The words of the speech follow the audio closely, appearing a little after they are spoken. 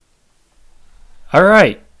All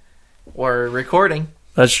right. We're recording.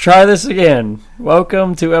 Let's try this again.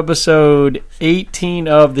 Welcome to episode 18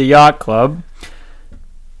 of the Yacht Club.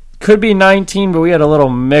 Could be 19, but we had a little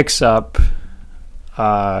mix-up.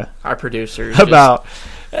 Our producer. Now,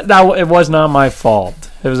 it was not my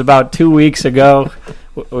fault. It was about 2 weeks ago.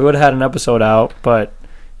 We would have had an episode out, but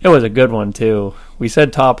it was a good one, too. We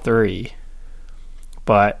said top 3.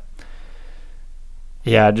 But,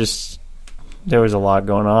 yeah, there was a lot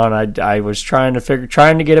going on. I was trying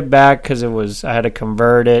to get it back because I had to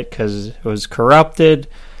convert it because it was corrupted,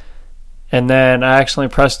 and then I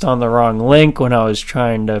accidentally pressed on the wrong link when I was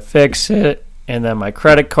trying to fix it, and then my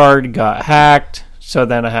credit card got hacked. So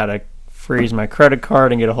then I had to freeze my credit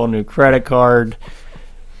card and get a whole new credit card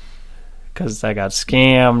because I got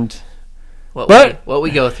scammed. What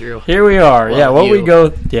we go through. Here we are.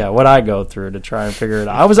 What I go through to try and figure it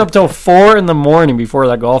out. I was up till 4 a.m. before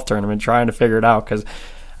that golf tournament trying to figure it out because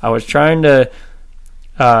I was trying to...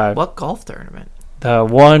 what golf tournament? The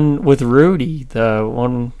one with Rudy. The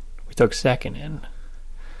one we took second in.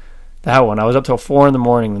 That one. I was up till 4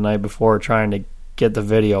 a.m. the night before trying to get the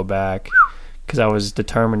video back because I was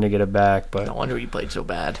determined to get it back. But no wonder you played so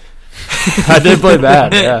bad. I did play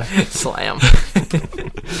bad, yeah. Slam.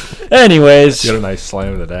 Anyways. You got a nice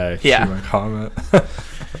slam of the day. Yeah. See my comment.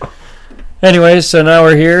 Anyways, so now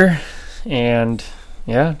we're here. And,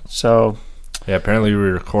 yeah, so. Yeah, apparently we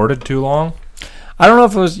recorded too long. I don't know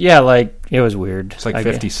if it was, it was weird. It's like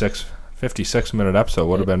 56-minute episode.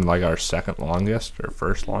 Would have been like our second longest or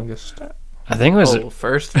first longest. I think it was.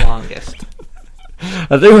 First longest. I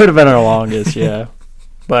think it would have been our longest, yeah.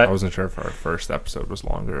 But I wasn't sure if our first episode was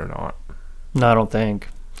longer or not. No, I don't think.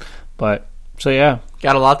 But, so yeah.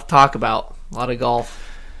 Got a lot to talk about. A lot of golf.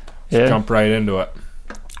 Yeah. Jump right into it.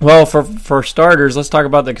 Well, for starters, let's talk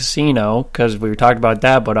about the casino, because we talked about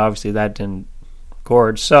that, but obviously that didn't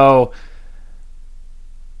record. So,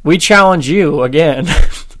 we challenge you again.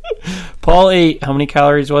 Paul ate, how many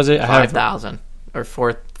calories was it? 5,000. Or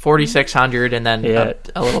 4,600, and then Yeah.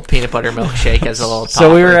 a little peanut butter milkshake as a little topper.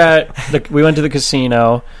 So we went to the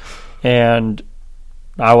casino, and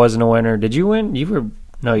I wasn't a winner. Did you win? You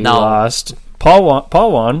lost. Paul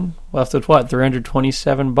won. Left with what?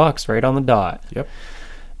 $327 right on the dot. Yep.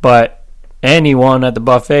 And he won at the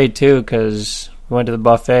buffet too, because we went to the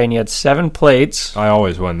buffet and he had 7 plates. I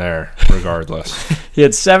always win there, regardless. He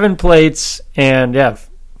had 7 plates and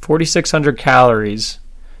 4,600 calories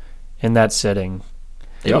in that sitting.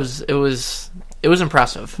 It was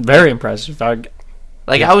impressive. Very impressive. I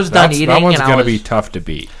was done eating. That one's going to be tough to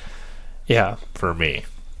beat. Yeah. For me.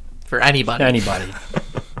 For anybody.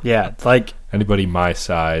 Yeah, anybody my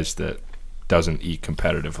size that doesn't eat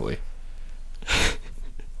competitively.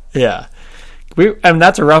 Yeah.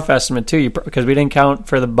 That's a rough estimate too, because we didn't count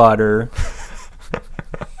for the butter.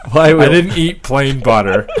 I didn't eat plain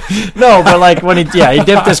butter. No, but when he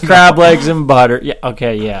dipped his crab legs in butter. Yeah,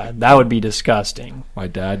 okay, yeah, that would be disgusting. My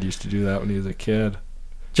dad used to do that when he was a kid.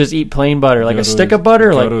 Just eat plain butter, like a stick of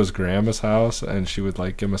butter. Go to his grandma's house, and she would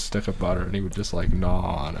give him a stick of butter, and he would just gnaw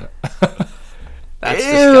on it. That's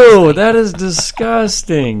Ew, disgusting. that is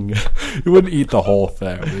disgusting. He wouldn't eat the whole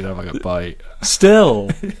thing. He'd have a bite. Still.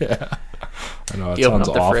 Yeah. I know, it You open sounds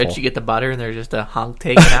up the awful. fridge, you get the butter, and there's just a hunk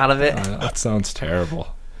taken out of it. That sounds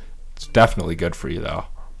terrible. It's definitely good for you, though.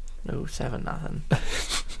 No, 7-0.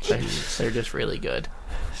 They're just really good.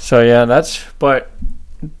 So, yeah, but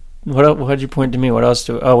what'd you point to me? What else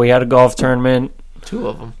we had a golf tournament. 2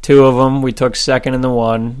 of them. 2 of them. We took second in the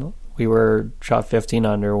one. We were shot 15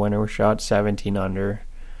 under. Winner was shot 17 under.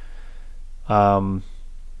 That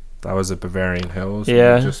was at Bavarian Hills.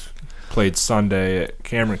 Yeah. We just played Sunday at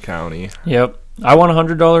Cameron County. Yep. I won a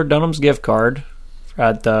 $100 Dunham's gift card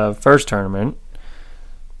at the first tournament.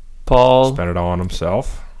 Paul spent it all on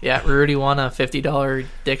himself. Yeah, Rudy won a $50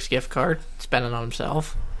 Dick's gift card. Spent it on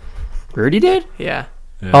himself. Rudy did? Yeah.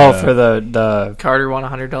 Oh, for the Carter won a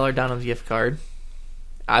 $100 Dunham's gift card.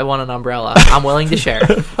 I won an umbrella. I'm willing to share.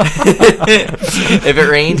 If it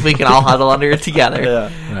rains, we can all huddle under it together. Yeah.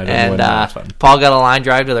 And Paul got a line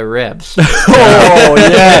drive to the ribs. Oh,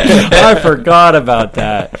 yeah. I forgot about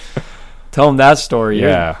that. Tell him that story.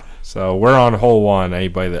 Yeah. So we're on hole 1.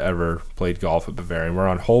 Anybody that ever played golf at Bavarian, we're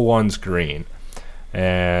on hole 1's green.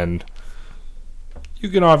 And you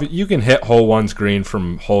can hit hole 1's green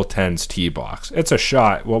from hole 10's tee box. It's a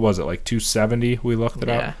shot. What was it, 270? We looked it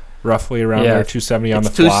up. Roughly around there, 270 on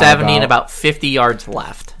the fly. 270 and about 50 yards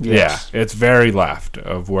left. Yes. Yeah, it's very left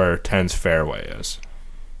of where 10's fairway is.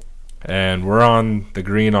 And we're on the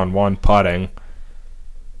green on 1 putting.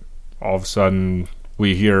 All of a sudden,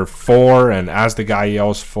 we hear 4, and as the guy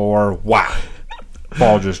yells 4, wow!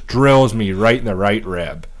 Ball just drills me right in the right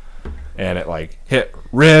rib. and it like hit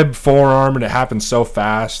rib, forearm, and it happened so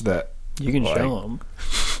fast that You can like, show them.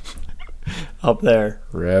 Up there.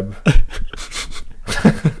 rib,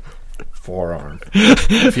 forearm.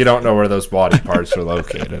 If you don't know where those body parts are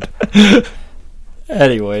located.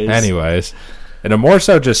 Anyways. And it more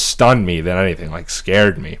so just stunned me than anything, like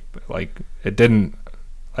scared me. Like it didn't,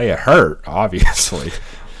 like it hurt, obviously,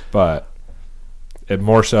 but it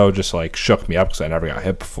more so just like shook me up because I never got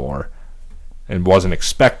hit before and wasn't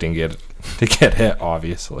expecting it to get hit,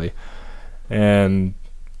 obviously. And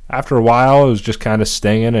after a while, it was just kind of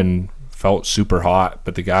stinging and felt super hot.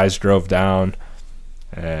 But the guys drove down,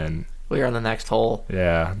 and We were on the next hole.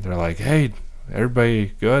 yeah, they're like, "Hey,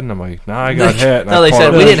 everybody good?" And I'm like, "Nah, I got hit." And No, I they pulled said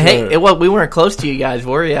up we my didn't hit. shirt. It was, we weren't close to you guys,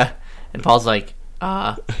 were you? And Paul's like,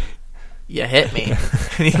 you hit me.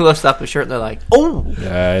 And he lifts up his shirt, and they're like, oh. Yeah,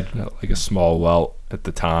 I had like a small welt at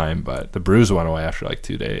the time, but the bruise went away after like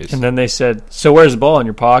 2 days. And then they said, "So where's the ball in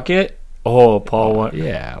your pocket?" Oh, Paul went.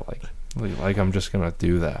 Yeah, like I'm just gonna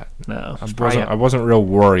do that. No. I wasn't real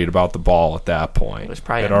worried about the ball at that point. It was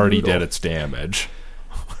probably It a already noodle. did its damage.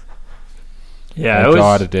 Yeah, Thank it was.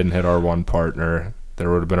 God it didn't hit our one partner. There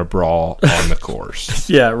would have been a brawl on the course.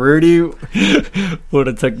 Yeah, Rudy would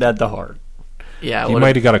have took that to heart. Yeah, He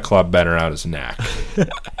might have got a club bent around his neck.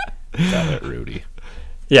 That it, Rudy.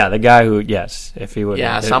 Yeah, the guy who, yes, if he would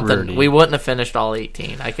yeah, have hit something. Rudy. We wouldn't have finished all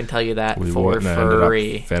 18. I can tell you that We for wouldn't have ended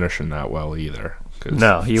free. up finishing that well either. 'Cause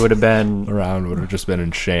No, he would have been. the round would have just been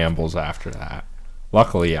in shambles after that.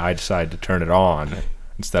 Luckily, I decided to turn it on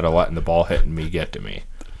instead of letting the ball hit and me get to me.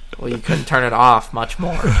 Well, you couldn't turn it off much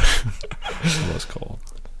more. It was cold.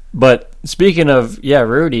 But speaking of,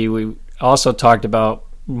 Rudy, we also talked about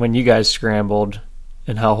when you guys scrambled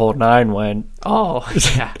and how hole 9 went. Oh,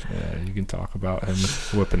 yeah. Yeah, you can talk about him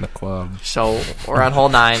whipping the club. So we're on hole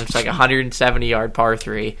 9. It's like a 170-yard par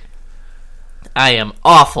 3. I am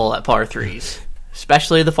awful at par 3s,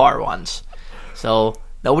 especially the far ones. So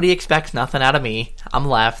nobody expects nothing out of me. I'm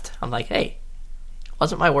left. I'm like, hey,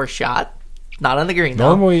 wasn't my worst shot. Not on the green, though.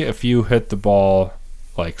 Normally, if you hit the ball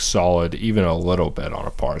like solid, even a little bit on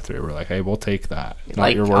a par 3, we're like, hey, we'll take that. Not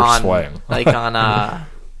Like your worst on, swing. Like on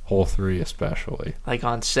Hole 3 especially. like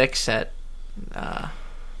on 6 at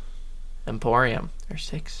Emporium, or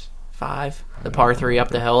 6, 5, the par 3 up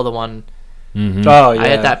the hill, the one. Mm-hmm. Oh, yeah. I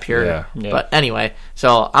had that pure. Yeah. Yeah. But anyway,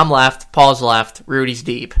 so I'm left, Paul's left, Rudy's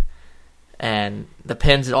deep, and the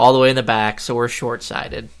pin's all the way in the back, so we're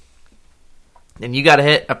short-sided. And you got to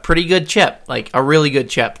hit a pretty good chip, like a really good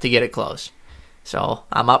chip to get it close. So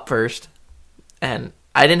I'm up first, and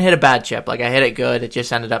I didn't hit a bad chip. Like I hit it good. It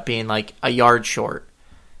just ended up being like a yard short,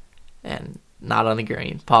 and not on the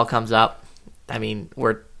green. Paul comes up. I mean,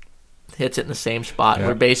 hits it in the same spot. Yeah.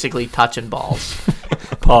 We're basically touching balls.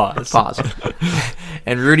 Pause.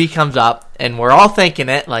 And Rudy comes up, and we're all thinking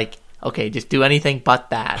it like, okay, just do anything but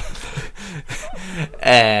that.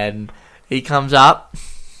 And he comes up,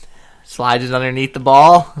 slides it underneath the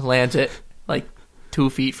ball, lands it like 2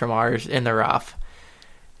 feet from ours in the rough.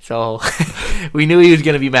 So we knew he was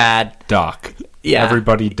going to be mad. Duck. Yeah.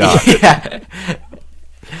 Everybody duck. Yeah.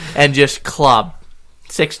 And just club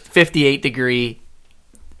 658 degree,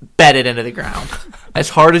 bed it into the ground as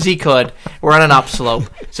hard as he could. We're on an upslope,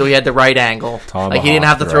 so he had the right angle. Tomahawk Like he didn't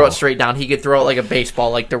have to throw throw. it straight down. He could throw it like a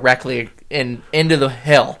baseball, like directly into the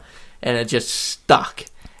hill, and it just stuck.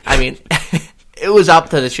 I mean, it was up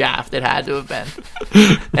to the shaft. It had to have been.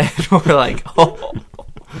 And we're like, oh.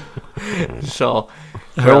 So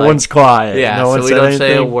we're Everyone's quiet. yeah, No one so we said don't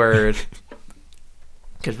say a anything. word.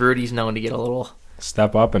 Because Rudy's known to get a little...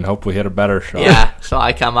 Step up and hope we hit a better shot. Yeah, so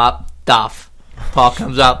I come up, duff. Paul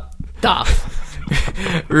comes up,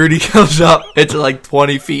 duff. Rudy comes up, it's like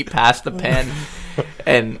 20 feet past the pin.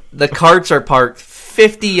 And the carts are parked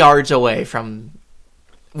 50 yards away from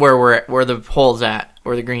where the hole's at,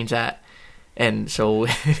 where the green's at. And so...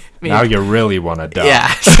 Now you really want to duck. Yeah,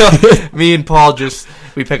 so me and Paul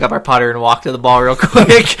we pick up our putter and walk to the ball real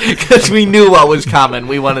quick because we knew what was coming.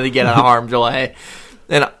 We wanted to get out of harm's way.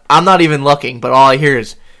 And I'm not even looking, but all I hear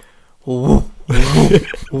is woo, woo,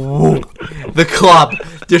 woo. The club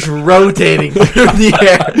just rotating through the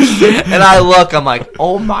air. And I look, I'm like,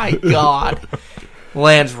 oh my God.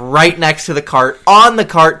 Lands right next to the cart, on the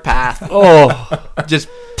cart path. Oh, Just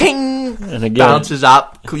ting, and again, bounces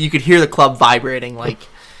up. You could hear the club vibrating, like,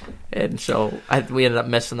 and so we ended up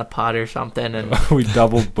missing the putt or something, and We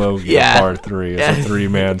doubled bogey Yeah. par 3. It's Yeah. a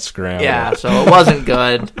 3-man scramble. yeah, so it wasn't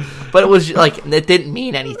good, but it was like it didn't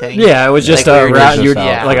mean anything. yeah, it was just Like, we a were rat. just You're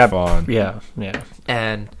out like for a fun. yeah.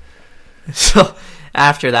 And so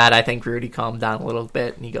after that, I think Rudy calmed down a little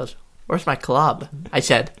bit, and he goes, "Where's my club?" I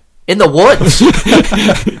said, "In the woods."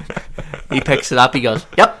 He picks it up. He goes,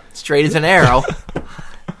 "Yep, straight as an arrow.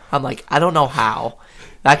 I'm like, I don't know how.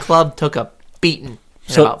 That club took a beating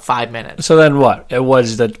in about 5 minutes. So then what?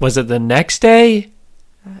 Was it the next day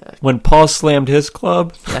when Paul slammed his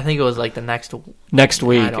club? I think it was like the next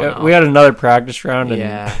week. I don't know. We had another practice round. And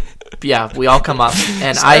yeah. We all come up,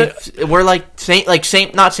 and we're like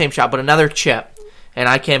same, not same shot, but another chip. And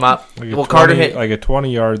I came up. Like Carter hit like a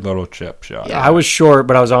 20-yard little chip shot. Yeah. I was short,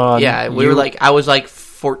 but I was on. Yeah, I was like.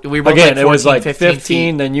 We were both again, like 14, it was like 15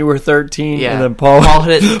 feet. Then you were 13, Yeah. and then Paul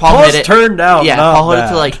hit it. Paul's turned out. Yeah, not Paul hit bad.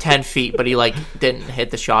 it to like 10 feet, but he like didn't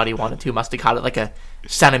hit the shot he wanted to. Must have caught it like a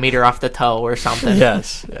centimeter off the toe or something.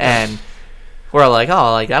 Yes. And we're like,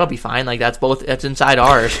 oh, like that'll be fine. Like that's inside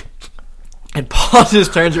ours. And Paul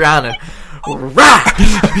just turns around and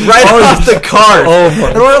right off the cart.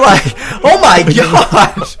 And we're like, oh my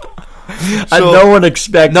gosh. And no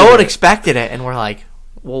one expected it. And we're like,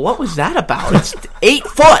 well, what was that about? It's 8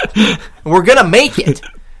 foot. And we're gonna make it.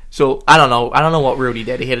 So I don't know what Rudy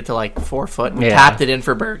did. He hit it to like 4 foot. We tapped it in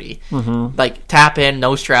for birdie. Mm-hmm. Like tap in,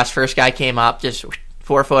 no stress. First guy came up, just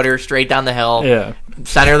 4-footer straight down the hill. Yeah.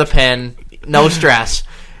 Center of the pin, no stress.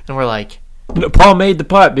 And we're like, Paul made the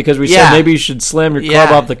putt because we said maybe you should slam your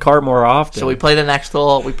club off the cart more often. So we play the next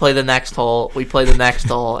hole, we play the next hole, we play the next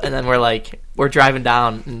hole, and then we're driving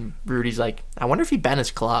down, and Rudy's like, I wonder if he bent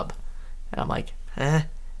his club. And I'm like, I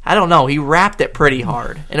don't know. He wrapped it pretty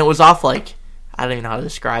hard, and it was off like, I don't even know how to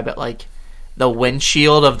describe it, like the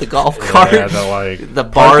windshield of the golf cart, the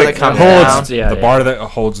bar that comes down, the bar that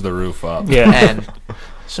holds the roof up. Yeah, and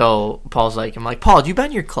so Paul's like, I'm like, Paul, did you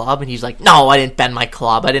bend your club? And he's like, no, I didn't bend my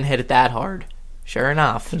club. I didn't hit it that hard. Sure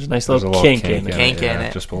enough. There's a nice little kink in it. Kink in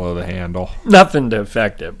it. Just below the handle. Nothing to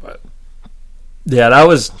affect it, but yeah, that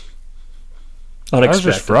was unexpected. I was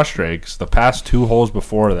just frustrated because the past 2 holes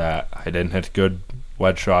before that, I didn't hit good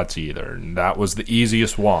wedge shots either. And that was the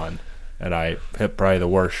easiest one. And I hit probably the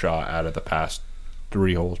worst shot out of the past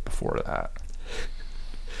 3 holes before that.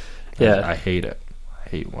 Yeah. I hate it. I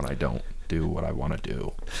hate when I don't do what I want to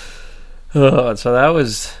do. So that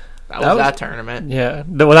was that tournament. Yeah.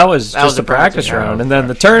 Well, that was just a practice round. And then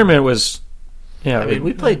the tournament was, I mean,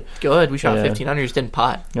 we played good. We shot 15 unders, didn't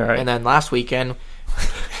putt. Right. And then last weekend,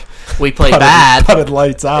 we played bad. Putted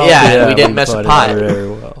lights out. Yeah, we didn't miss a putt. Very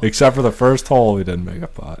well. Except for the first hole, we didn't make a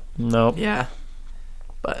putt. Nope. Yeah.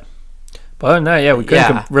 But other than that, we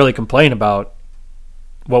couldn't really complain about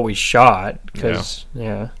what we shot because, we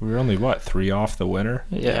were only, 3 off the winner?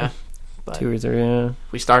 Yeah. But 2 or 3,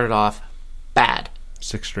 we started off bad.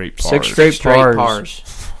 6 straight pars. 6 straight pars.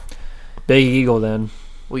 pars. Big eagle then.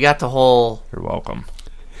 We got to hole... You're welcome.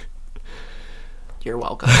 You're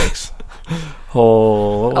welcome.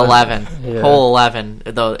 Hole 11. Yeah. Hole 11.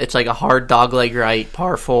 Though it's like a hard dogleg right,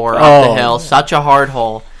 par 4 up the hill. Such a hard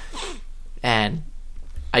hole. And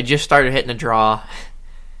I just started hitting a draw.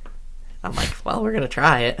 I'm like, well, we're going to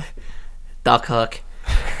try it. Duck hook.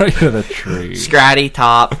 Right to the tree. Scratty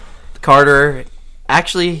top. Carter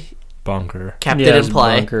actually bunker. Kept it in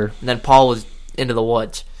play. Bunker. And then Paul was into the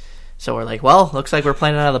woods. So we're like, well, looks like we're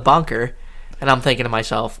playing out of the bunker. And I'm thinking to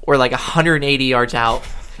myself, we're like 180 yards out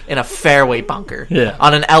in a fairway bunker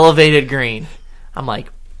on an elevated green. I'm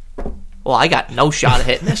like, well, I got no shot at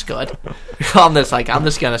hitting this good. I'm just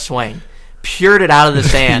going to swing. Pured it out of the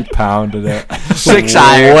sand. Pounded it. 6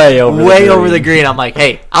 iron. Way over the green. I'm like,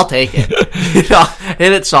 hey, I'll take it.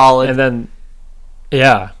 Hit it solid. And then,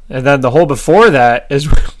 and then the hole before that is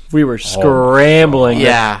we were scrambling.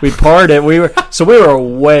 We parred it. We were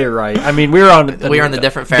way right. I mean, we were on the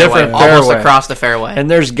different fairway. Almost across the fairway. And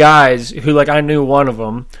there's guys who, like, I knew one of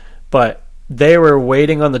them, but they were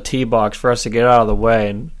waiting on the tee box for us to get out of the way.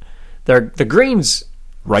 And the greens...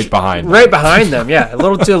 Right behind them, a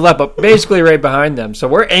little to the left, but basically right behind them. So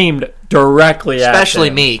we're aimed directly at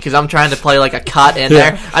Especially me, because I'm trying to play like a cut in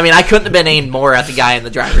there. I mean, I couldn't have been aimed more at the guy in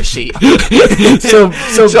the driver's seat. so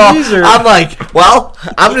I'm like, well,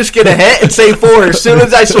 I'm just going to hit and say 4 as soon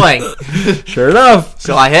as I swing. Sure enough.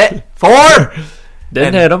 So I hit 4.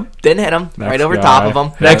 Didn't hit him. Right over top of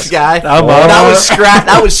him. Next guy.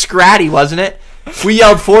 That was Scratty, wasn't it? We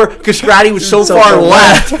yelled 4 because Scratty was so far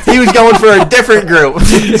left. He was going for a different group.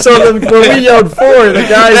 So when we yelled 4, the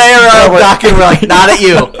guys they were ducking. We're like, not at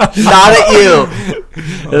you, not at you.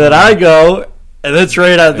 And then I go, and it's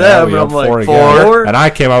right at them. And I'm like, 4. And I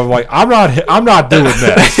came up. I'm like, I'm not doing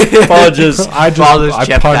this. I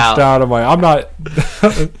punched out of my. I'm not.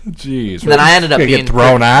 Jeez. Then I ended up being get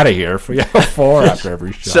thrown out of here for 4 after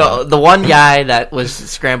every shot. So the one guy that was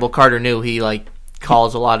Scramble Carter knew he like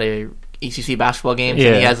calls a lot of ECC basketball games,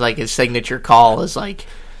 and he has like his signature call is like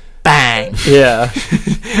bang. Yeah.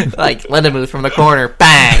 Like Lindemuth from the corner,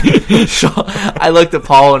 bang. So I looked at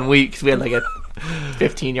Paul and we had like a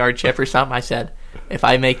 15-yard chip or something. I said, if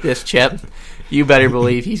I make this chip, you better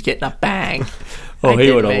believe he's getting a bang. Oh, I he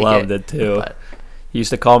didn't would have make loved it too. but- He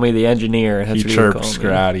used to call me the engineer. That's He what he would chirped call me.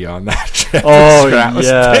 Scratty on that chip. Oh, Scrat was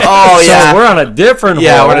yeah. pissed. Oh, yeah. So we're on a different hole.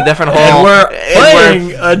 Yeah, we're in a different hole. And we're And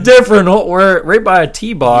playing a different hole. We're right by a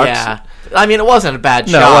tee box. Yeah. I mean, it wasn't a bad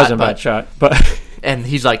No, shot. it wasn't a but, bad shot. But And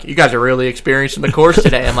he's like, you guys are really experienced in the course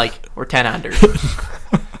today. I'm like, we're 10 under.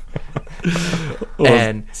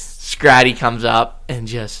 And Scratty comes up and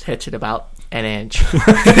just hits it about an inch.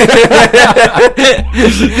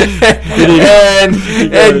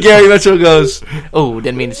 and Gary Mitchell goes, oh,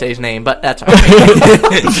 didn't mean to say his name, but that's all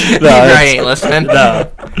right. He probably ain't listening.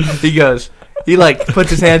 No. He goes, he like puts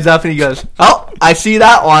his hands up and he goes, oh, I see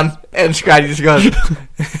that one. And Scratty just goes,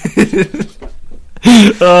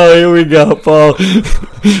 Oh, here we go, Paul.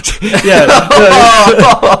 Yeah.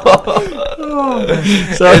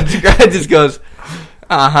 So and Scratty just goes,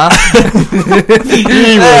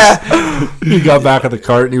 He got back at the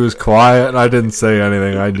cart and he was quiet, and I didn't say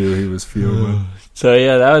anything. I knew he was fuming. So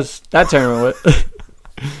yeah, that tournament.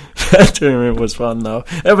 That tournament was fun though.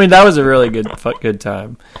 I mean, that was a really good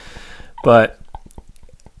time. But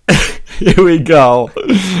here we go.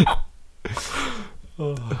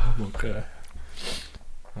 Okay.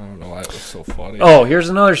 I don't know why it was so funny. Oh, here's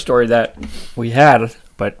another story that we had,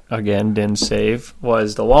 but again didn't save.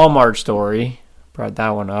 Was the Walmart story? Brought that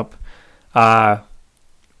one up. I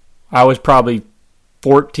was probably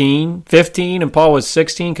 14, 15, and Paul was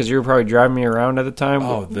 16 because you were probably driving me around at the time.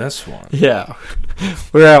 Oh, this one. Yeah,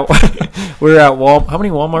 we're at Walmart. How many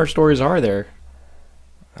Walmart stories are there?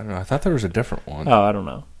 I don't know. I thought there was a different one Oh, I don't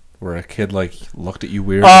know. where a kid like looked at you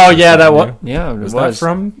weird. Oh and yeah, said that something was yeah. It new. Was was that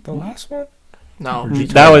from the last one? no.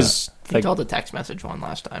 that was He like told the text message one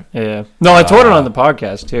last time. yeah. No, I told it on the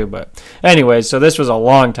podcast too. But anyway, so this was a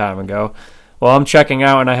long time ago. Well, I'm checking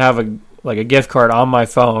out and I have a gift card on my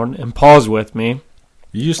phone, and Paul's with me.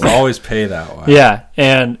 You used to always pay that way. Yeah,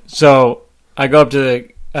 and so I go up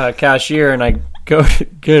to the cashier and I go to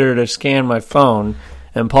get her to scan my phone,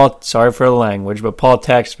 and Paul, sorry for the language, but Paul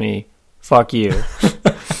texts me, "Fuck you,"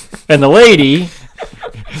 and the lady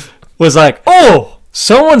was like, "Oh,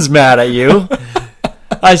 someone's mad at you."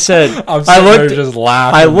 I said, I'm I sitting there looked, just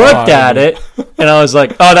laughing. I looked at behind it, and I was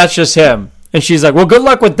like, "Oh, that's just him." And she's like, "Well, good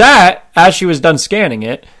luck with that." As she was done scanning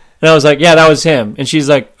it, and I was like, "Yeah, that was him." And she's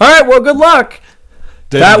like, "All right, well, good luck."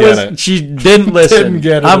 She didn't listen. Didn't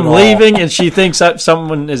get it I'm at all. leaving, and she thinks that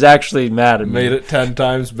someone is actually mad at me. Made it 10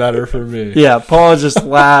 times better for me. Yeah, Paul is just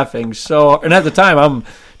laughing so. And at the time, I'm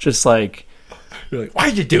just like, You're like,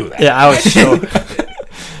 why'd you do that? yeah, I was so.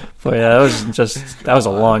 But yeah, that was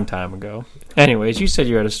a long time ago. Anyways, you said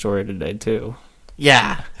you had a story today too.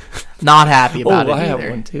 Yeah. Not happy about it I either. have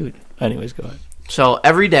one too. Anyways, go ahead. So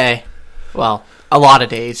every day, well, a lot of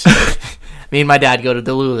days, me and my dad go to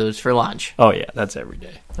Delulu's for lunch. Oh yeah, that's every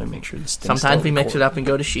day. Let me make sure this. Sometimes we mix it up and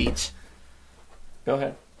go to Sheets. Go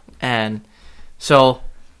ahead. And so,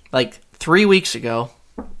 like 3 weeks ago,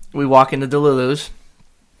 we walk into Delulu's,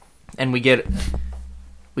 and we get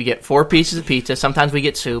 4 pieces of pizza. Sometimes we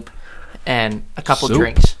get soup and a couple Soup?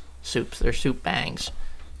 drinks. Soups. They're soup bangs.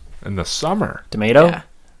 In the summer. Tomato. Yeah.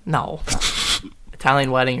 No.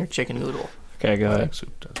 Italian wedding or chicken noodle. Okay, go ahead.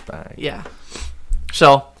 Soup does bang. Yeah.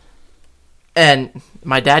 So, and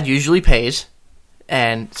my dad usually pays,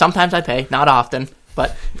 and sometimes I pay, not often,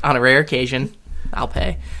 but on a rare occasion, I'll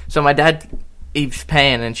pay. So my dad, he's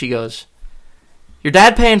paying, and she goes, "Your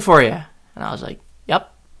dad paying for you?" And I was like,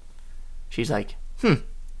 "Yep." She's like,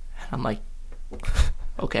 I'm like,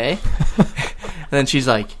 "Okay." And then she's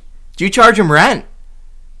like, "Do you charge him rent?"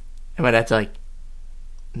 And my dad's like,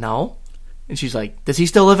 "No." And she's like, "Does he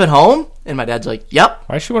still live at home?" And my dad's like, "Yep."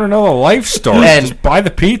 Why she want to know the life story? And- Just buy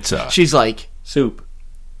the pizza. She's like, Soup.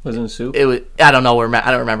 Wasn't it soup? it was, I don't know I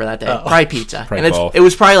don't remember that day. Oh. Probably pizza. Probably And both. it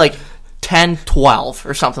was probably like 10, 12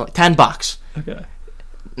 or something like $10. Okay.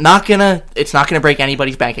 It's not gonna break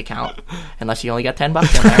anybody's bank account unless you only got $10 in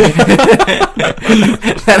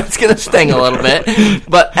there. Then it's gonna sting a little bit.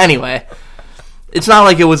 But anyway, it's not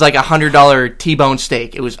like it was like $100 T-bone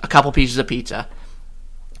steak. It was a couple pieces of pizza.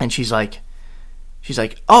 And she's like,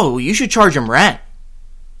 "Oh, you should charge him rent."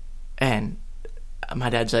 And my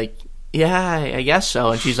dad's like, "Yeah, I guess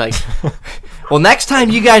so." And she's like, "Well, next time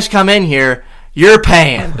you guys come in here, you're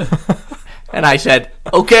paying." And I said,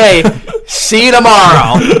 "Okay, see you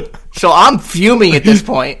tomorrow." So I'm fuming at this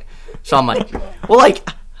point. So I'm like, "Well, like,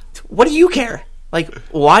 what do you care? Like,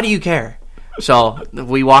 why do you care?" So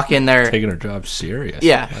we walk in there. Taking her job serious.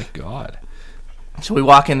 Yeah. My God. So we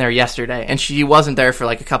walk in there yesterday, and she wasn't there for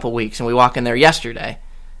like a couple weeks, and we walk in there yesterday,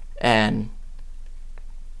 and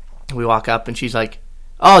we walk up, and she's like,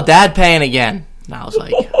 "Oh, Dad paying again." And I was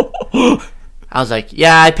like,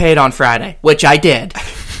 yeah, I paid on Friday, which I did.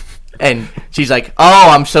 And she's like, oh,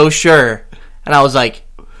 I'm so sure. And I was like,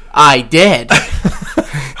 I did.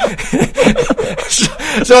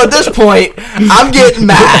 So at this point, I'm getting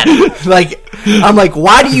mad. Like, I'm like,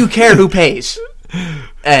 why do you care who pays?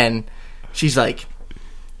 And she's like,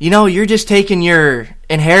 you're just taking your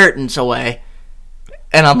inheritance away.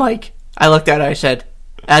 And I'm like, I looked at her, I said,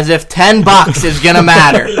 as if $10 is gonna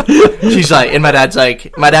matter. She's like, and my dad's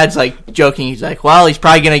like joking. He's like, well, he's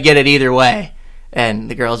probably gonna get it either way.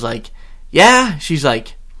 And the girl's like, yeah. She's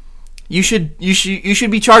like, you should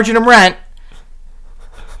be charging him rent.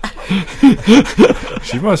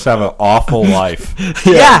 She must have an awful life.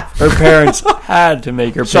 Yeah. Her parents had to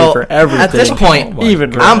make her pay for everything. At this point,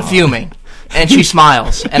 even I'm fuming. And she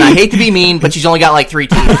smiles. And I hate to be mean, but she's only got like 3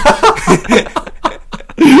 teeth.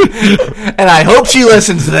 And I hope she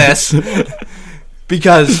listens to this.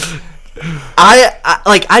 Because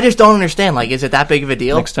I just don't understand. Like, is it that big of a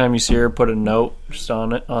deal? Next time you see her, put a note just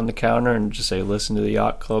on the counter and just say, listen to the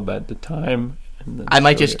yacht club at the time. And then I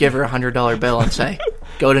might just give her $100 bill and say,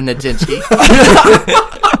 go to Nadzinski.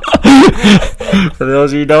 For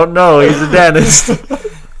those of you who don't know, he's a dentist.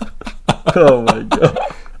 Oh my god.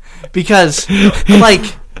 Because, like,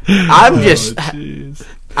 I'm just...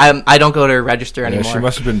 I don't go to her register anymore. Yeah, she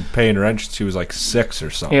must have been paying rent since she was like 6 or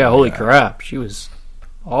something. Yeah, holy crap. She was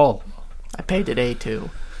all... I paid today, too.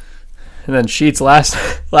 And then sheets last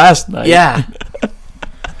night. Yeah.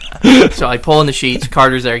 So I pull in the sheets.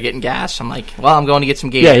 Carter's there getting gas. I'm like, well, I'm going to get some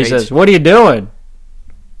Gatorades. Yeah, he says, what are you doing?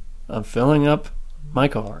 I'm filling up my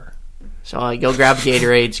car. So I go grab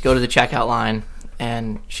Gatorades, go to the checkout line,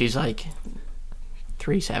 and she's like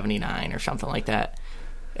 $3.79 or something like that.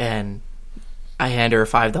 And I hand her a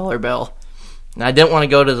 $5 bill. And I didn't want to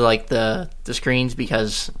go to the screens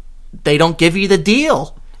because they don't give you the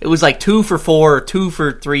deal. It was like 2 for $4, 2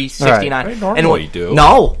 for $3.69. Right. They normally do.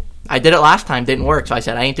 No. I did it last time, didn't work, so I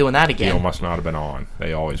said I ain't doing that again. Deal must not have been on.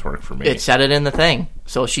 They always work for me. It said it in the thing.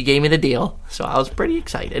 So she gave me the deal, so I was pretty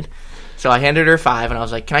excited. So I handed her $5, and I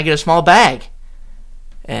was like, can I get a small bag?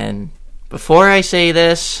 And before I say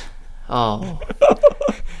this,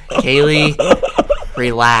 Kaylee,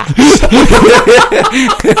 relax.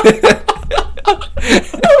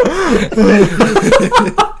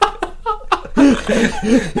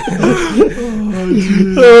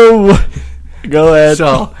 Oh, go ahead.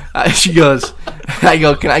 So she goes, I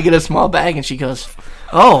go, can I get a small bag? And she goes,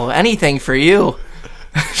 oh, anything for you.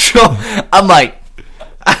 So I'm like,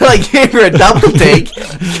 I gave her a double take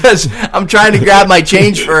because I'm trying to grab my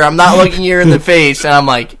change for her. I'm not looking her in the face, and I'm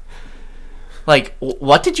like,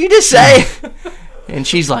 what did you just say? And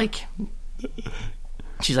she's like,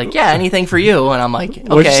 yeah, anything for you. And I'm like, okay.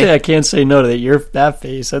 What'd you say? I can't say no to that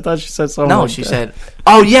face. I thought she said something. No, like she that. said,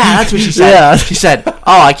 oh yeah, that's what she said. Yeah. She said,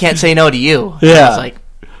 oh, I can't say no to you. And Yeah. I was like,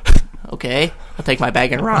 okay, I'll take my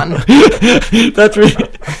bag and run. That's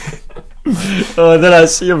right. Oh, and then I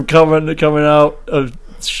see him coming out of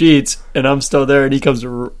sheets, and I'm still there, and he comes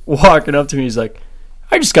walking up to me. He's like,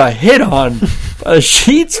 I just got hit on by a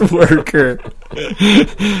sheets worker.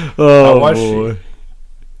 Oh, How was boy.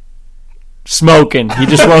 Smoking. He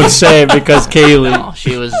just won't say it because Kaylee. No,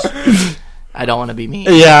 she was, I don't want to be mean.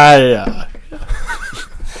 Yeah.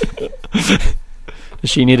 Does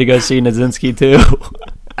she need to go see Nadzinski too?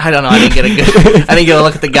 I don't know. I didn't get a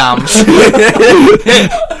look at the gums.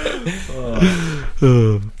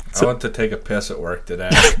 I went to take a piss at work today.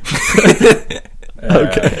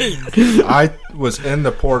 Okay. I was in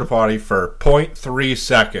the porta potty for 0.3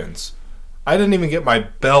 seconds. I didn't even get my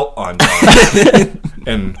belt undone.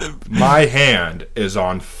 And my hand is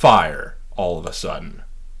on fire all of a sudden.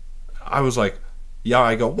 I was like, yeah,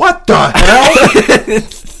 I go, what the hell?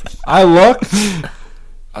 I looked.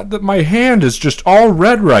 My hand is just all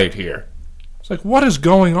red right here. It's like, what is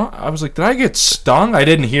going on? I was like, did I get stung? I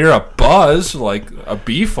didn't hear a buzz, like a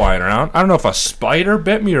bee flying around. I don't know if a spider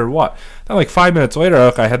bit me or what. Then, like 5 minutes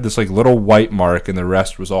later, I had this like little white mark, and the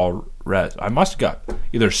rest was all red. I must have got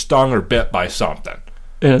either stung or bit by something.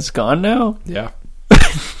 And it's gone now? Yeah,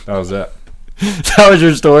 that was it. That was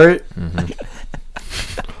your story? Mm-hmm.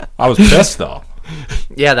 I was pissed though.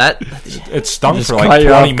 Yeah, It stung Just for caught like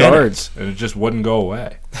you off 20 guard. minutes, and it just wouldn't go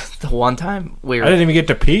away. the one time we were. I didn't even get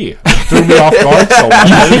to pee. It threw me off guard so much.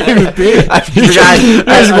 I didn't even pee. I forgot.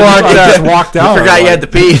 I just walked out. I forgot you had to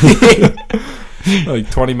pee. Like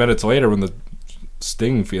 20 minutes later, when the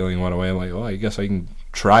sting feeling went away, I'm like, well, I guess I can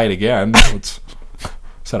try it again. Let's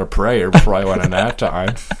said a prayer before I went in that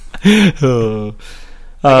time. I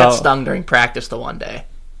got stung during practice the one day.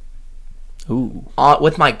 Ooh.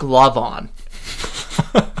 With my glove on.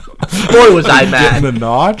 Boy, was I mad. Getting the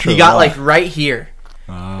notch. He or got what? like right here.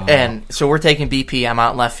 And so we're taking BP. I'm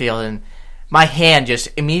out in left field, and my hand just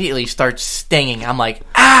immediately starts stinging. I'm like,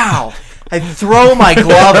 ow! I throw my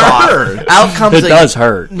glove off. Out comes It does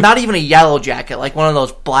hurt. Not even a yellow jacket, like one of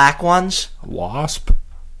those black ones. Wasp,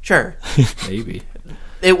 Sure. maybe.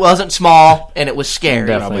 It wasn't small, and it was scary.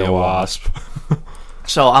 Definitely Probably a wasp.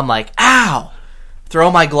 So I'm like, ow! Throw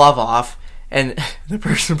my glove off, and the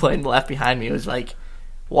person playing left behind me was like,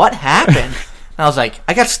 what happened? And I was like,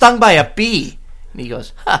 I got stung by a bee. And he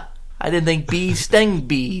goes, huh, I didn't think bees sting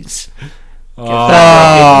bees. Oh,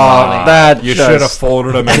 that You just- should have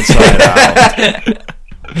folded them inside out.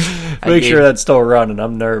 Make sure that's still running.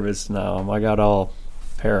 I'm nervous now. I got all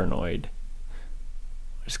paranoid.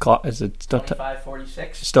 Is it still 25,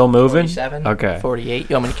 46, still moving? 47, Okay. 48.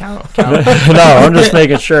 You want me to count? No, I'm just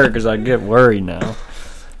making sure because I get worried now.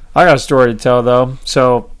 I got a story to tell though.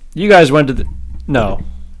 So you guys went to the no.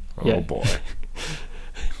 Oh Yeah. boy,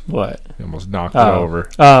 What? you almost knocked it Oh. over.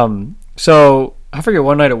 So I forget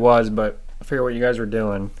what night it was, but I forget what you guys were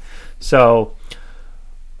doing. So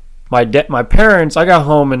my parents, I got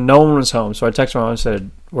home and no one was home. So I texted my mom and said,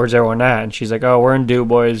 "Where's everyone at?" And she's like, "Oh, we're in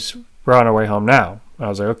DuBois. We're on our way home now." I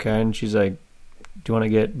was like, "Okay." And she's like, "Do you want to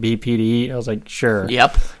get BP to eat?" I was like, "Sure."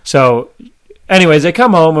 Yep. So, anyways, they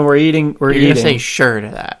come home and we're eating. You're going to say sure to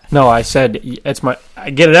that. No, I said it's my. I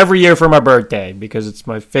get it every year for my birthday because it's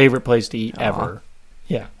my favorite place to eat ever.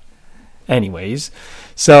 Yeah. Anyways,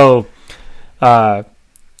 so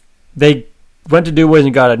they went to DuBois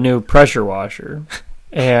and got a new pressure washer,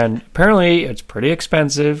 and apparently it's pretty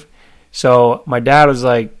expensive. So my dad was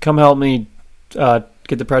like, "Come help me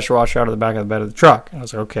get the pressure washer out of the back of the bed of the truck." I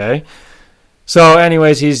was like, "Okay." So,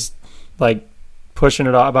 anyways, he's like pushing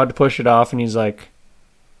it off, about to push it off, and he's like,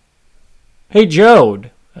 "Hey, Jode,"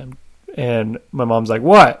 and my mom's like,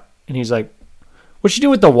 "What?" And he's like, "What'd you do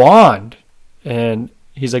with the wand?" And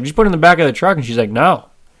he's like, "Did you put it in the back of the truck?" And she's like, "No."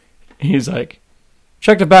 And he's like,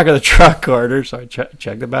 "Check the back of the truck, Carter." So I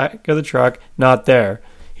checked the back of the truck, not there.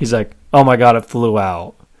 He's like, "Oh my God, it flew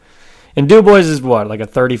out." And DuBois is what, like a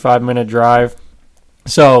 35-minute drive?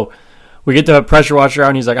 So we get the pressure washer out,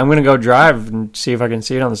 and he's like, "I'm going to go drive and see if I can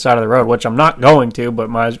see it on the side of the road," which I'm not going to,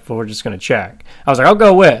 but we're just going to check. I was like, "I'll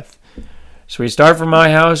go with." So we start from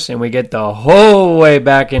my house, and we get the whole way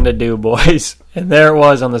back into DuBois, and there it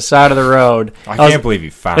was on the side of the road. I can't believe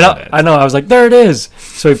you found it. I know. I was like, "There it is."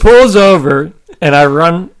 So he pulls over, and I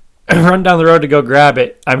run down the road to go grab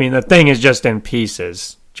it. I mean, the thing is just in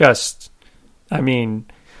pieces.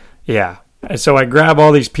 Yeah. And so I grab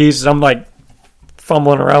all these pieces. I'm like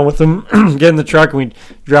fumbling around with them, get in the truck, and we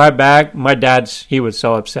drive back. My he was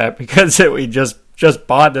so upset because we just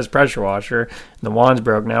bought this pressure washer, and the wand's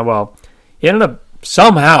broke now. Well, he ended up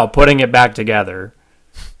somehow putting it back together,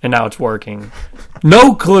 and now it's working.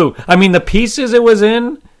 No clue. I mean, the pieces it was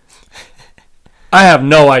in, I have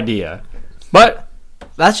no idea. But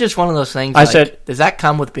That's just one of those things. I said, does that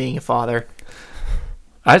come with being a father?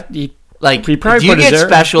 he Like, do probably you put his get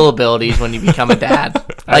special abilities when you become a dad?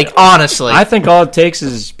 Like, honestly. I think all it takes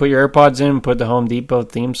is put your AirPods in, put the Home Depot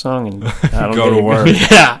theme song, and I don't Go to work.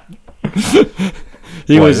 Yeah.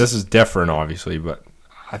 This is different, obviously, but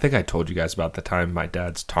I think I told you guys about the time my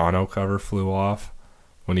dad's tonneau cover flew off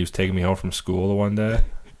when he was taking me home from school the one day.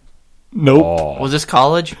 Nope. Oh, Was this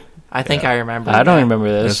college? I think I remember. I don't that. remember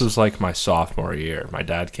this. this was like my sophomore year. My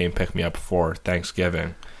dad came pick me up for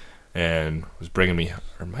Thanksgiving and was bringing me,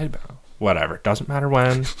 or might have been, whatever. Doesn't matter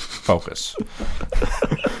when. Focus.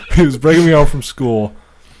 He was bringing me home from school,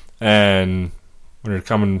 and when you're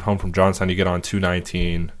coming home from Johnstown, you get on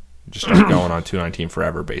 219. Just start going on 219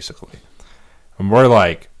 forever, basically. And we're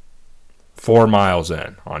like 4 miles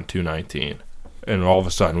in on 219, and all of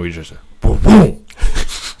a sudden we just boom, boom.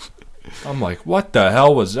 I'm like, what the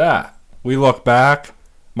hell was that? We look back,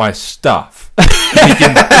 my stuff. We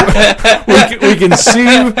can see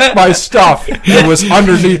my stuff. It was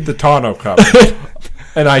underneath the tonneau cover,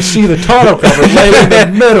 and I see the tonneau cover lay in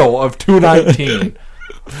the middle of 219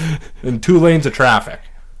 in 2 lanes of traffic.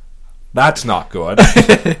 That's not good.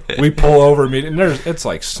 We pull over, and it's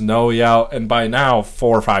like snowy out, and by now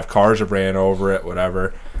 4 or 5 cars have ran over it,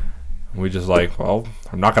 whatever. We just like, well,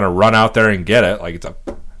 I'm not going to run out there and get it. Like,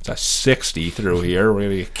 it's a 60 through here. We're going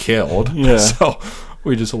to get killed. Yeah. So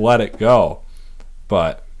we just let it go.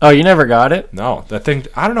 But Oh, you never got it? no, that thing,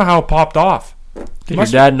 I don't know how it popped off. Did your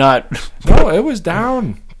dad not? No, it was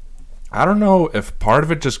down. I don't know if part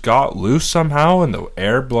of it just got loose somehow and the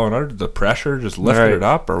air blowing out, the pressure just lifted Right. it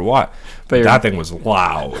up or what. But That thing was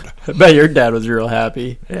loud. I bet your dad was real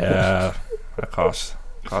happy. Yeah, that cost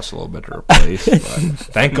Cost a little bit to replace. But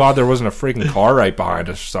thank God there wasn't a freaking car right behind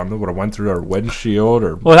us or something. Would have went through our windshield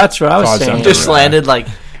or. Well, that's what I was Caused saying. them Just landed like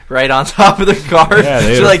right on top of the car, Yeah,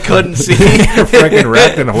 so they couldn't see. freaking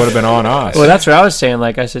wrecked, and it would have been on us. Well, that's what I was saying.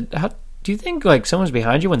 Like I said, how do you think like someone's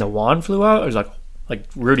behind you when the wand flew out? It was like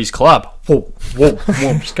Rudy's club. Whoa, whoa,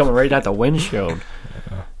 whoa, just coming right at the windshield.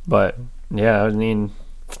 But yeah, I mean,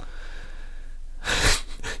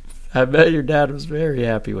 I bet your dad was very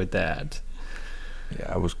happy with that.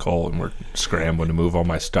 Yeah, it was cold, and we're scrambling to move all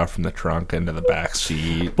my stuff from the trunk into the back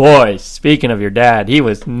seat. Boy, speaking of your dad, he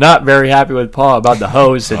was not very happy with Paul about the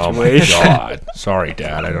hose situation. Oh my God! Sorry,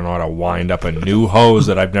 Dad. I don't know how to wind up a new hose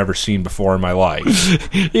that I've never seen before in my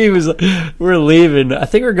life. We're leaving. I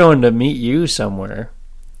think we're going to meet you somewhere.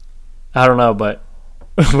 I don't know, but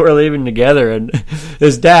we're leaving together, and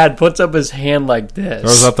his dad puts up his hand like this.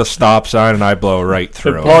 Throws up the stop sign, and I blow right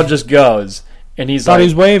through. And Paul just goes, and he's Thought like,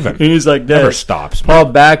 he's waving. he's like this. Never stops me. Paul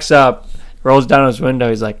backs up, rolls down his window.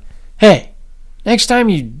 He's like, "Hey, next time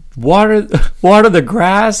you water the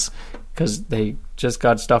grass, because they just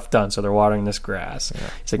got stuff done, so they're watering this grass." Yeah.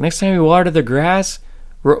 He's like, "Next time you water the grass,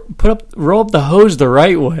 roll up the hose the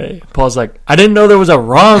right way." Paul's like, "I didn't know there was a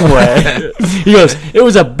wrong way." He goes, "It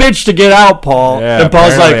was a bitch to get out, Paul." Yeah, and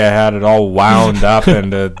Paul's apparently like, I had it all wound up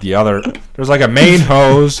into the other. There's like a main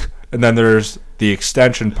hose, and then there's the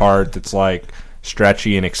extension part that's like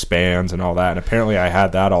stretchy and expands and all that. And apparently I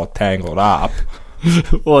had that all tangled up.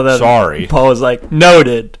 "Well, then Sorry. Paul was like,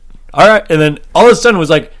 "Noted." All right, and then all of a sudden it was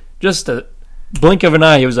like just a blink of an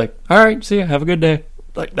eye. He was like, "All right, see ya, have a good day."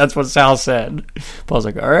 Like that's what Sal said. Paul's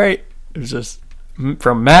like, "All right." It was just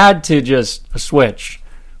from mad to just a switch.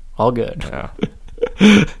 All good.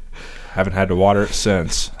 Yeah. Haven't had to water it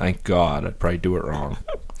since. Thank God. I'd probably do it wrong.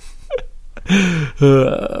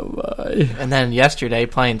 And then yesterday,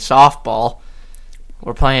 playing softball,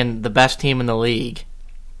 we're playing the best team in the league,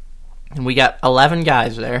 and we got 11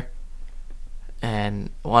 guys there. And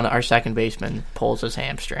our second baseman pulls his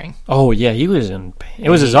hamstring. Oh yeah, he was in. It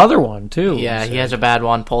was his other one too. Yeah, he has a bad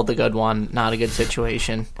one, pulled the good one. Not a good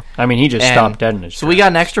situation. I mean, he just And stopped dead in his. So we got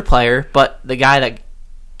an extra player, but the guy that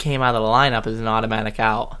came out of the lineup is an automatic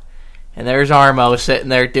out. And there's Armo sitting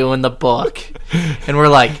there doing the book. And we're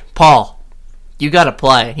like, "Paul, you got to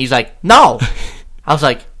play." He's like, "No." I was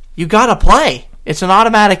like, "You got to play. It's an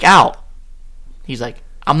automatic out." He's like,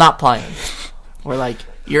 "I'm not playing." We're like,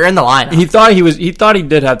 "You're in the lineup." He thought he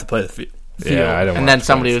did have to play the field. Yeah, I don't. And then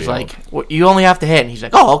somebody was like, well, "You only have to hit." And he's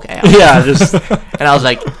like, "Oh, okay." Yeah, just And I was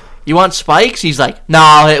like, "You want spikes?" He's like, "No,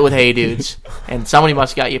 I'll hit with Hey Dudes." And somebody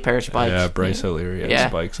must have got you a pair of spikes. Yeah, Bryce O'Leary had Yeah.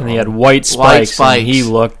 spikes and on. he had white spikes, and he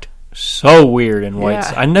looked so weird in white.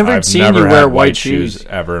 Yeah. I never I've seen never you wear had white shoes.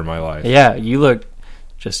 ever in my life. Yeah, you look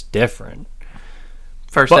just different.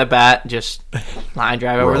 First at bat, just line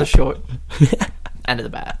drive over the Rope. short. End of the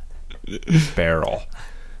bat. Barrel.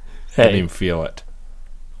 Didn't Hey, even feel it.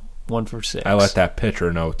 1 for 6. I let that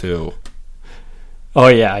pitcher know too. Oh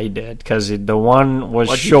yeah, he did because the one was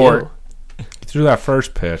What'd you short. do? He threw that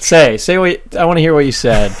first pitch. Say what I want to hear what you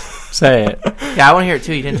said. Say it. Yeah, I want to hear it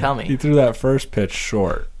too. You didn't tell He me. threw that first pitch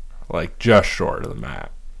short, like just short of the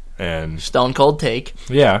mat. And Stone cold take.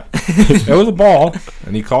 yeah, it was a ball,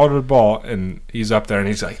 and he called it a ball, and he's up there, and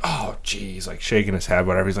he's like, "Oh, geez," like shaking his head,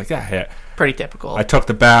 whatever. He's like, "That hit." Pretty typical. I took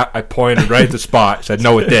the bat, I pointed right at the spot, said,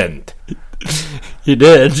 "No, it didn't." You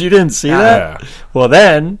did. You didn't see that? Yeah. Well,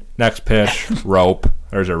 then Next pitch, rope.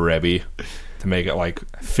 There's a ribby to make it like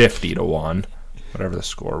 50-1, whatever the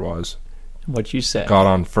score was. what you said. Got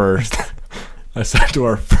on first. I said to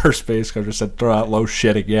our first base coach, I said, "Throw out low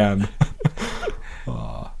shit again."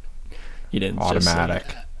 You didn't. just say Automatic.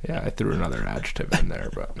 that. Yeah, I threw another adjective in there,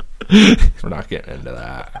 but we're not getting into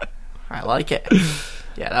that. I like it.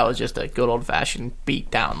 Yeah, that was just a good old fashioned beat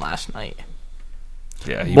down last night.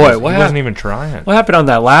 Yeah, he, Boy, he what wasn't even trying. What happened on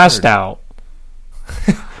that last out?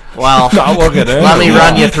 Well, Not looking in. let me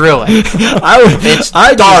run you through it. It's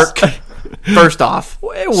dark. First off,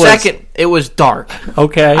 It was- second, it was dark.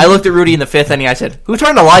 Okay. I looked at Rudy in the fifth inning. I said, "Who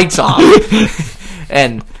turned the lights off?"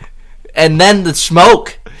 and then the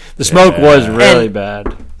smoke. the smoke was Yeah. really And-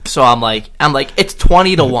 bad. So I'm like, it's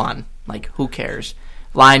 20-1. Like, who cares?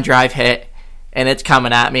 Line drive hit, and it's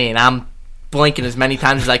coming at me, and I'm blinking as many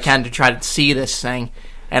times as I can to try to see this thing,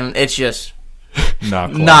 and it's just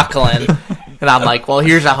knuckling. And I'm like, well,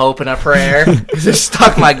 here's a hope and a prayer. Just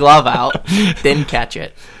stuck my glove out, didn't catch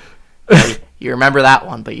it. You remember that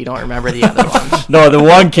one, but you don't remember the other ones. No, the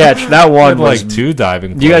one catch, that one was like two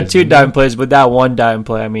diving plays. You got two diving plays, but that one diving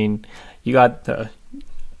play, I mean, you got the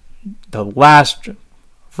last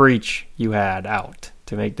reach you had out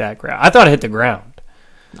to make that ground. I thought it hit the ground.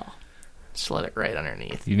 Slid it right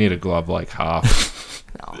underneath. You need a glove like Hoff.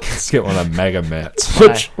 No. Let's get one of Mega Mitts.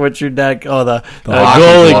 What's your dad? Oh, the hockey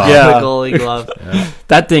goalie. glove. Yeah, The goalie glove.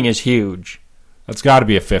 that thing is huge. That's got to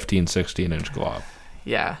be a 15, 16-inch glove.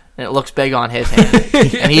 Yeah, and it looks big on his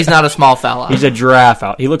hand. And he's not a small fella. He's a giraffe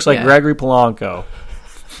out. He looks like Yeah. Gregory Polanco.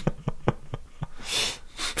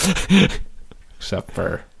 Except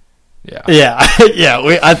for, yeah, Yeah,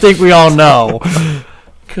 yeah. I think we all know.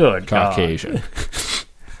 Good God. Caucasian.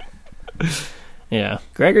 Yeah,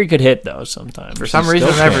 Gregory could hit though sometimes. For some He reason,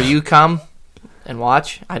 still whenever can. you come and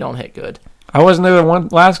watch, I don't hit good. I wasn't there one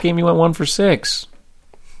last game. You went 1 for 6.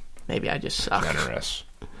 Maybe I just suck. Generous.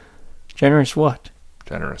 Generous what?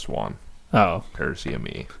 Generous one. Oh, Courtesy of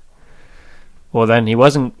me. well then he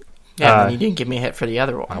wasn't. Yeah, then you didn't give me a hit for the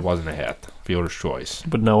other I one. wasn't a hit. Fielder's choice.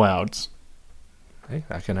 With no outs. Hey,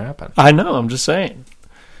 that can happen. I know. I'm just saying.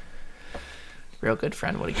 Real good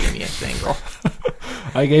friend would have given me a single.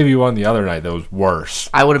 I gave you one the other night that was worse.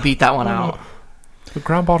 I would have beat that one out. The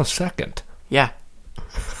ground ball to second. Yeah.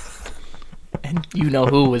 And you know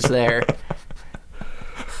who was there.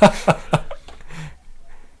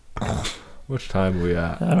 Which time are we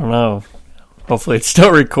at? I don't know. Hopefully it's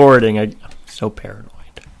still recording. I'm so paranoid.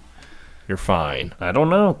 You're fine. I don't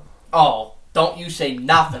know. Oh, don't you say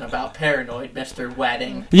nothing about paranoid, Mr.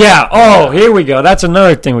 Wedding. Yeah. Oh, here we go. That's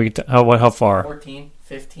another thing we. How far? 14,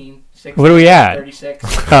 15, 16, What are we at? 36,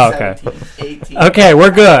 Oh, okay. 17, 18. Okay,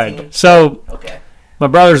 we're 19. good. So Okay. my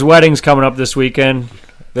brother's wedding's coming up this weekend.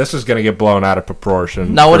 This is going to get blown out of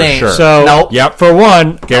proportion. No, it for ain't. Sure. So Nope. Yep. for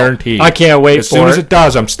one, Guaranteed. I can't wait As for soon it. as it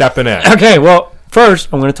does, I'm stepping in. Okay, well, first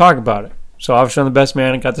I'm going to talk about it. So obviously I'm the best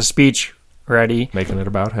man. I got the speech ready. Making it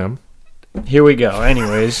about him. Here we go.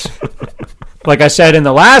 Anyways, like I said in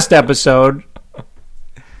the last episode,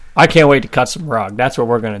 I can't wait to cut some rug. That's what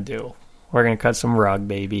we're going to do. We're going to cut some rug,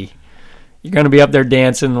 baby. You're going to be up there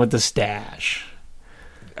dancing with the stash.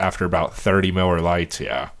 After about 30 Miller Lights,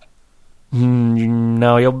 yeah.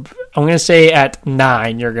 No, I'm going to say at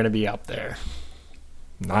 9 you're going to be up there.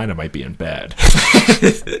 9, I might be in bed.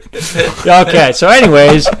 Okay, so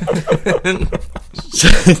anyways,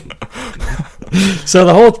 so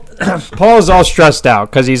the whole Paul's all stressed out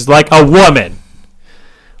because he's like a woman.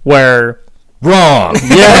 Where Wrong.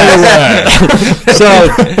 yeah, so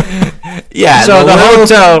Yeah, So the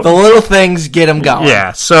hotel- the little things get him going.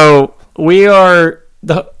 yeah, so we are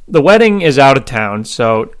the wedding is out of town,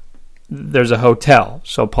 so there's a hotel.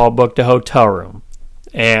 So Paul booked a hotel room,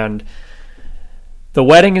 and the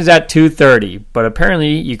wedding is at 2:30, but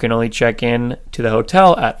apparently you can only check in to the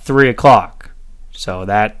hotel at 3:00. So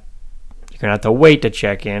that you're gonna have to wait to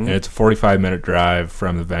check in. And it's a 45-minute drive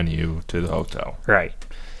from the venue to the hotel. Right.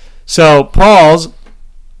 So Paul's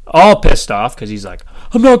all pissed off because he's like,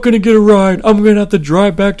 I'm not going to get a ride. I'm going to have to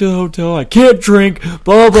drive back to the hotel. I can't drink.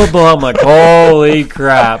 Blah, blah, blah. I'm like, holy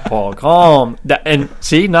crap, Paul. Calm. And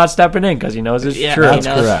see, not stepping in because he knows it's Yeah, true. he That's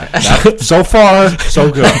knows. correct. So far, so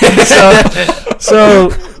good.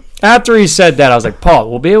 So after he said that, I was like, Paul,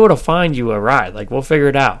 we'll be able to find you a ride. Like, we'll figure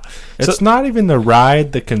it out. It's not even the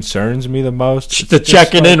ride that concerns me the most. It's The just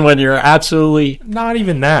checking like- in when you're absolutely Not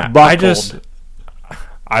even that. buckled.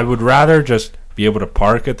 I would rather just be able to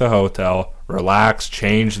park at the hotel, relax,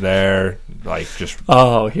 change there, like just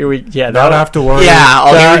Oh, here we not have to worry. Yeah,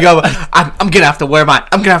 oh, here we go. I'm gonna have to wear my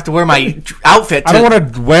outfit. I don't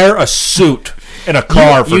want to wear a suit in a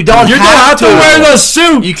car. You don't have to wear the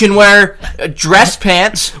suit. You can wear dress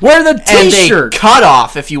pants Wear the and a T-shirt. cut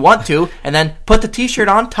off if you want to, and then put the T-shirt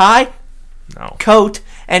on, tie, No, coat,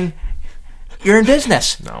 and you're in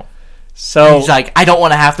business. no. So He's like, I don't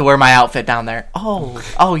want to have to wear my outfit down there.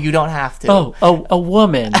 Oh, you don't have to. a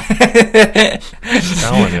woman.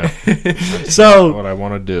 Telling you So what I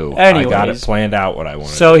want to do. I got it Anyways. planned out. What I want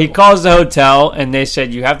to. So do. he calls the hotel, and they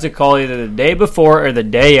said you have to call either the day before or the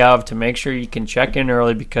day of to make sure you can check in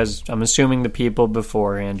early, because I'm assuming the people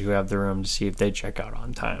beforehand who have the room to see if they check out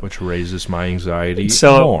on time. which raises my anxiety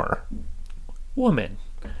So- more. Woman.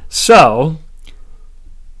 So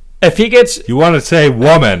if he gets You want to say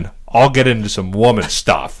woman? I'll get into some woman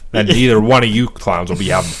stuff, and neither one of you clowns will be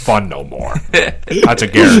having fun no more. That's a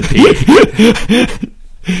guarantee.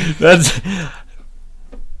 that's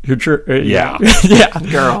you're true. Yeah. Yeah,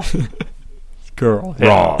 girl. Yeah.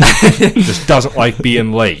 Wrong. Just doesn't like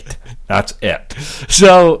being late. That's it.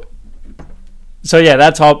 So yeah,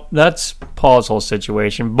 that's Paul's whole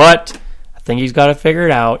situation. But I think he's got to figure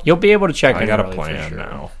it out. You'll be able to check I in got a early for plan sure.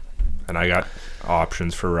 now, and I got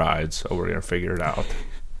options for rides, so we're gonna figure it out.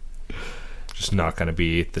 Just not gonna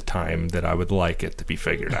be the time that I would like it to be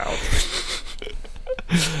figured out.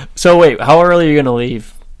 So wait, how early are you going to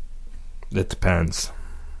leave? It depends.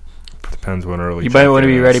 Depends when early. You might want to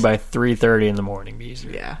check-in be ready is. by 3:30 in the morning,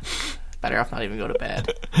 Beezer. Yeah. Better off not even go to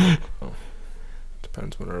bed.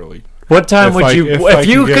 Depends when early. What time would you, if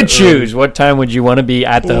you could early. choose, what time would you want to be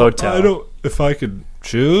at the hotel? If I could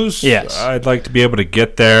choose, Yes. I'd like to be able to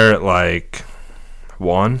get there at like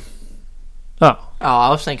 1. Oh, Oh, I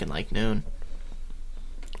was thinking like noon.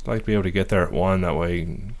 I'd like to be able to get there at 1. That way, we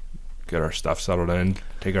can get our stuff settled in,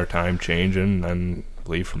 take our time changing, and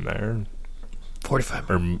leave from there. 45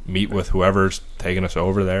 Or meet with whoever's taking us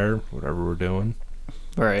over there, whatever we're doing.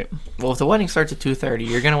 Right. Well, if the wedding starts at 2:30,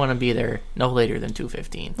 you're gonna want to be there no later than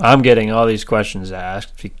 2:15. I'm getting all these questions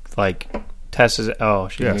asked. Like, Tess is... Oh,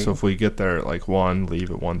 she... Yeah, so if we get there at like 1,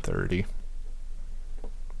 leave at 1:30.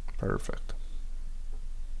 Perfect.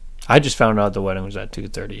 I just found out the wedding was at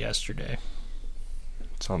 2:30 yesterday.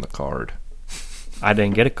 It's on the card. I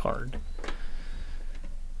didn't get a card.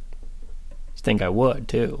 Think I would,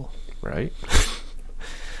 too. Right?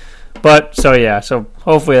 But, so yeah, so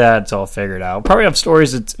hopefully that's all figured out. Probably have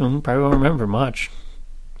stories that probably won't remember much.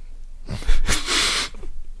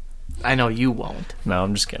 I know you won't. No,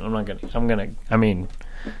 I'm just kidding. I'm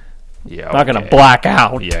Yeah. not going to black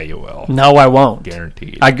out. Yeah, you will. No, I won't.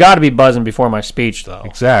 Guaranteed. I got to be buzzing before my speech, though.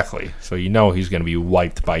 Exactly. So you know he's going to be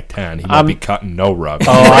wiped by 10. He won't be cutting no rug.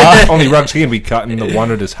 Oh, Only rugs he can be cutting the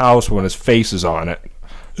one at his house when his face is on it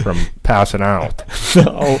from passing out.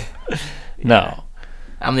 No.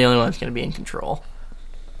 I'm the only one that's gonna be in control.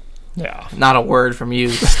 Yeah. Not a word from you,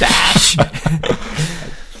 Stash.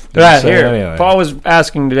 Right, say here. anything. Paul was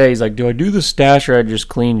asking today, he's like, do I do the stash or I just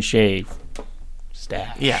clean shave?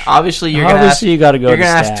 Stash. Yeah, obviously you're gonna ask, you got to go you're to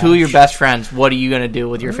gonna stash. ask two of your best friends, what are you gonna do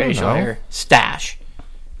with your I don't facial know. hair? Stash.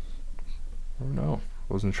 I don't know.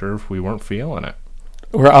 Wasn't sure if we weren't feeling it.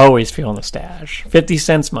 We're always feeling the stash. 50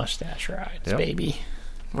 cents mustache rides, Yep. baby.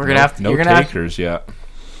 We're gonna have to. No You're gonna have, takers yet.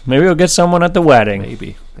 Maybe we'll get someone at the wedding.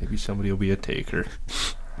 Maybe somebody will be a taker.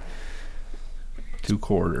 2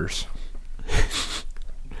 quarters.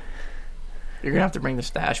 you're gonna have to bring the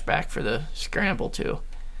stash back for the scramble too.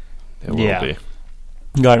 It will Yeah. be.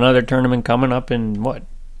 Got another tournament coming up in, what,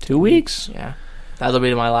 2 weeks? Yeah, that'll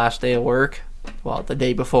be my last day of work. Well, the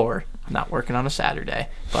day before. I'm not working on a Saturday,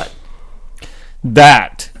 but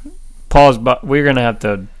That. We're going to have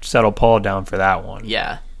to settle Paul down for that one.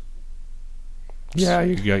 yeah, Yeah,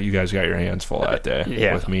 you guys got your hands full that day.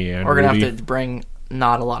 Yeah. With me and we're gonna Rudy. have to bring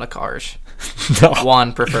not a lot of cars. No.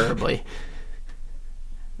 One preferably.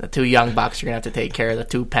 The 2 young bucks are gonna have to take care of the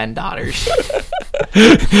 2 Penn daughters.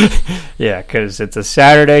 Yeah, because it's a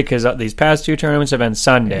Saturday, because these past 2 tournaments have been And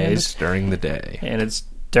Sundays. it's during the day. And it's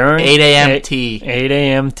during 8 a.m. tea. 8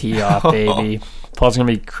 a.m. tee off, baby. Paul's going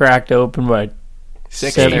to be cracked open by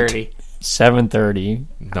 6:30. 7:30.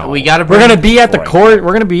 No. We gotta We're bring. going to be at the Right. course. We're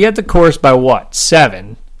going to be at the course by what?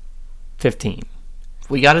 7:15.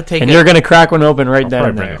 We gotta take. And a, you're going to crack one open right I'll then probably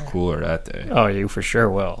and bring there. a cooler that day. Oh, you for sure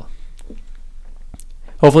will.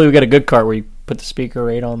 Hopefully we get a good cart where you put the speaker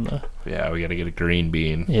right on the... Yeah, we got to get a green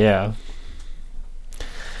bean. Yeah.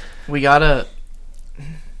 We gotta.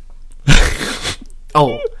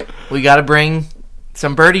 Oh, we gotta bring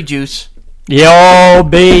some birdie juice. Yo,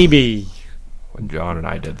 baby. When John and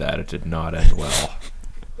I did that, it did not end well.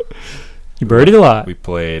 You birdied a lot. We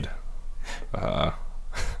played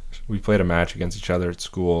a match against each other at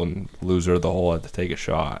school, and loser of the hole had to take a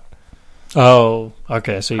shot. Oh,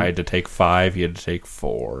 okay. So I had to take 5, he had to take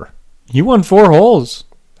 4. you won 4 holes.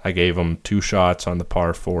 I gave him 2 shots on the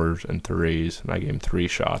par 4s and 3s, and I gave him 3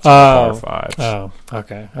 shots on the par 5s. Oh,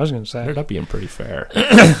 okay. I was going to say. Ended up being pretty fair.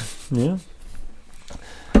 Yeah.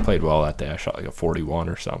 Played well that day. I shot like a 41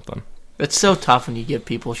 or something. It's so tough when you give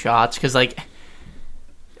people shots because, like,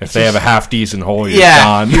 If they have a half decent hole, you're yeah,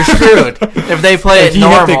 done. you're screwed. If they play If it you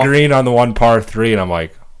hit normal, the green on the 1 par 3, and I'm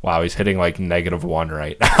like, wow, he's hitting like -1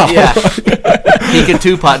 right now. yeah, he could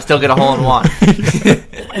 2-putt and still get a hole in 1.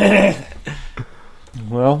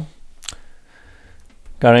 Well,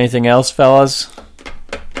 got anything else, fellas?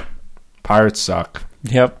 Pirates suck.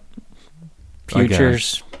 Yep. Again.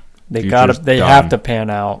 Futures. They Futures They done. have to pan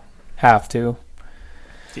out. Have to.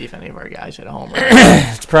 See if any of our guys hit a home run.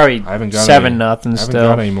 It's probably I haven't got 7-0 I haven't still.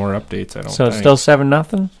 got any more updates. I don't. So it's think. still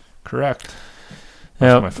 7-0. Correct.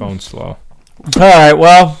 Yep. My phone's slow. All right.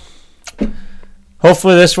 Well,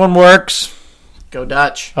 hopefully this one works Go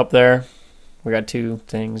Dutch. up there. We got 2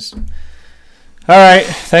 things. All right.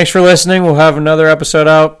 Thanks for listening. We'll have another episode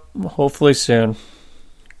out hopefully soon.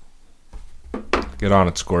 Get on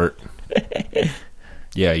it, Squirt.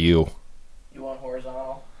 Yeah, you.